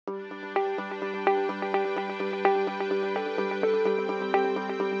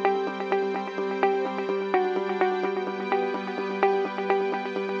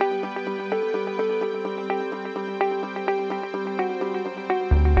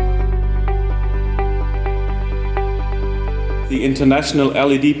The International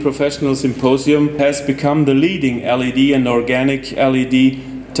LED Professional Symposium has become the leading LED and organic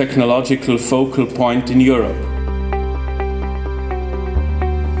LED technological focal point in Europe.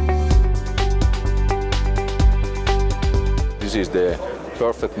 This is the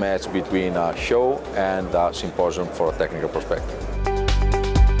perfect match between a show and a symposium for a technical perspective.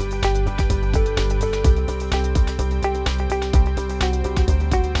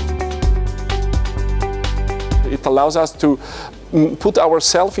 It allows us to put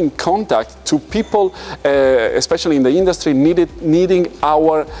ourselves in contact to people, especially in the industry, needing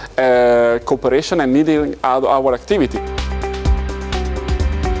our cooperation and needing our activity.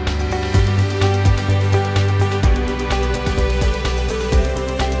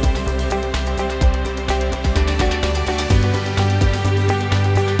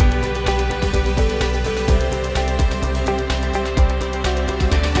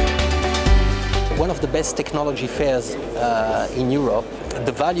 One of the best technology fairs in Europe.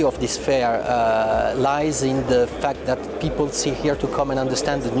 The value of this fair lies in the fact that people see here to come and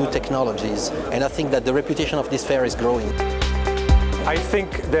understand the new technologies, and I think that the reputation of this fair is growing. I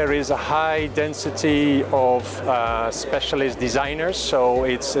think there is a high density of specialist designers, so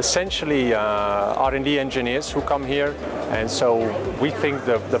it's essentially R&D engineers who come here, and so we think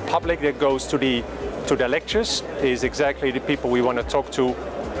the public that goes to the lectures is exactly the people we want to talk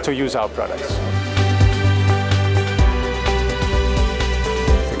to use our products.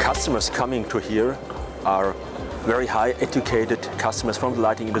 Customers coming to here are very high educated customers from the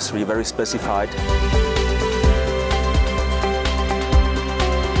lighting industry, very specified.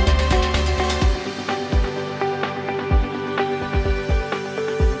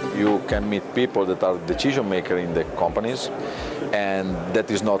 You can meet people that are decision makers in the companies, and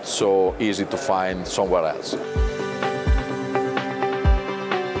that is not so easy to find somewhere else.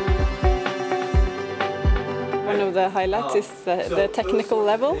 One of the highlights is the technical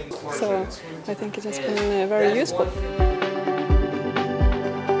level, so I think it has been very useful.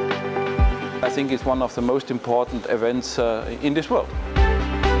 I think it's one of the most important events in this world.